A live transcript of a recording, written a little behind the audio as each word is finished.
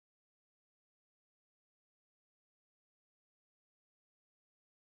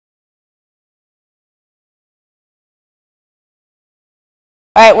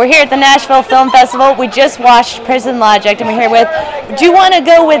All right, we're here at the Nashville Film Festival. We just watched Prison Logic, and we're here with, do you want to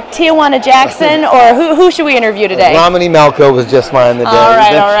go with Tijuana Jackson, or who should we interview today? Romany Malco was just fine today. All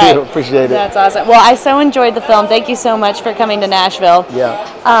right, Thank you. Appreciate it. That's awesome. Well, I so enjoyed the film. Thank you so much for coming to Nashville.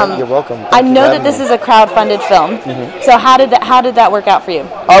 Yeah, you're welcome. I know that this is a crowd-funded film. So how did that work out for you?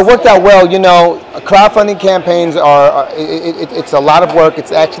 It worked out well. You know, crowdfunding campaigns it's a lot of work.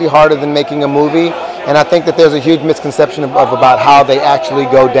 It's actually harder than making a movie. And I think that there's a huge misconception of about how they actually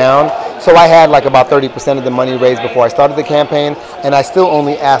go down. So I had like about 30% of the money raised before I started the campaign, and I still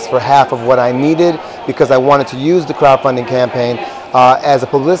only asked for half of what I needed because I wanted to use the crowdfunding campaign as a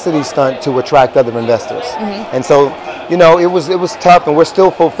publicity stunt to attract other investors. And so, you know, it was tough, and we're still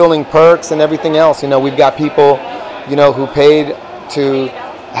fulfilling perks and everything else. You know, we've got people, you know, who paid to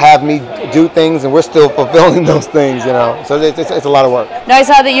have me do things, and we're still fulfilling those things, you know. So it's a lot of work. Now I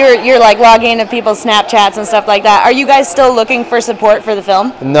saw that you're like logging into people's Snapchats and stuff like that. Are you guys still looking for support for the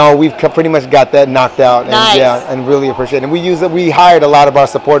film? No, we've pretty much got that knocked out. Nice. And, yeah, and really appreciate it. And we hired a lot of our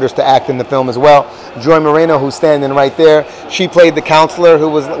supporters to act in the film as well. Joy Moreno, who's standing right there, she played the counselor who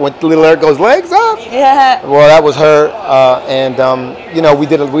was, when Little Eric goes, legs up. Yeah. Well, that was her, you know, we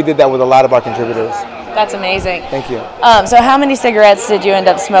did that with a lot of our contributors. That's amazing. Thank you. So how many cigarettes did you end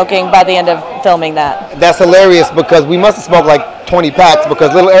up smoking by the end of filming that? That's hilarious because we must have smoked like 20 packs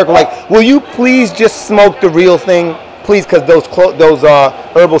because Little Eric was like, will you please just smoke the real thing? Please, because those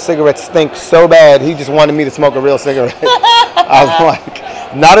herbal cigarettes stink so bad. He just wanted me to smoke a real cigarette. I was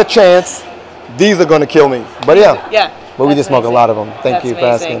like, not a chance. These are going to kill me. But yeah. Yeah. But we just smoke a lot of them. Thank you for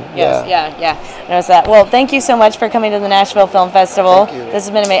asking. Yes, yeah. Notice that. Well, thank you so much for coming to the Nashville Film Festival. Thank you. This has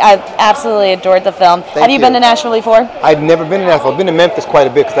been amazing. I absolutely adored the film. Have you been to Nashville before? I've never been to Nashville. I've been to Memphis quite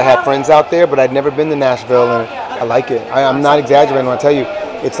a bit because I have friends out there, but I'd never been to Nashville, and I like it. I'm not exaggerating when I tell you.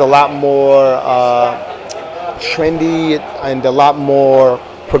 It's a lot more trendy and a lot more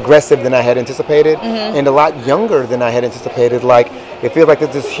progressive than I had anticipated, and a lot younger than I had anticipated. Like, it feels like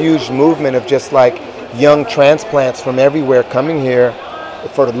there's this huge movement of just like young transplants from everywhere coming here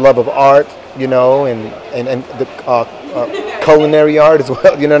for the love of art, you know, and the culinary art as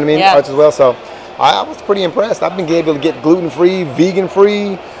well, you know what I mean? Yeah. Arts as well. So I was pretty impressed. I've been able to get gluten-free,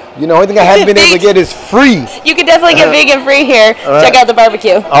 vegan-free. You know, only thing I haven't been able to get is free. You could definitely get vegan-free here. Right. Check out the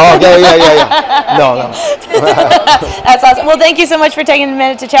barbecue. Oh, yeah. No. That's awesome. Well, thank you so much for taking a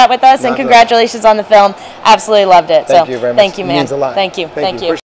minute to chat with us, and congratulations on the film. Absolutely loved it. Thank you very much. Thank you, man. It means a lot. Thank you.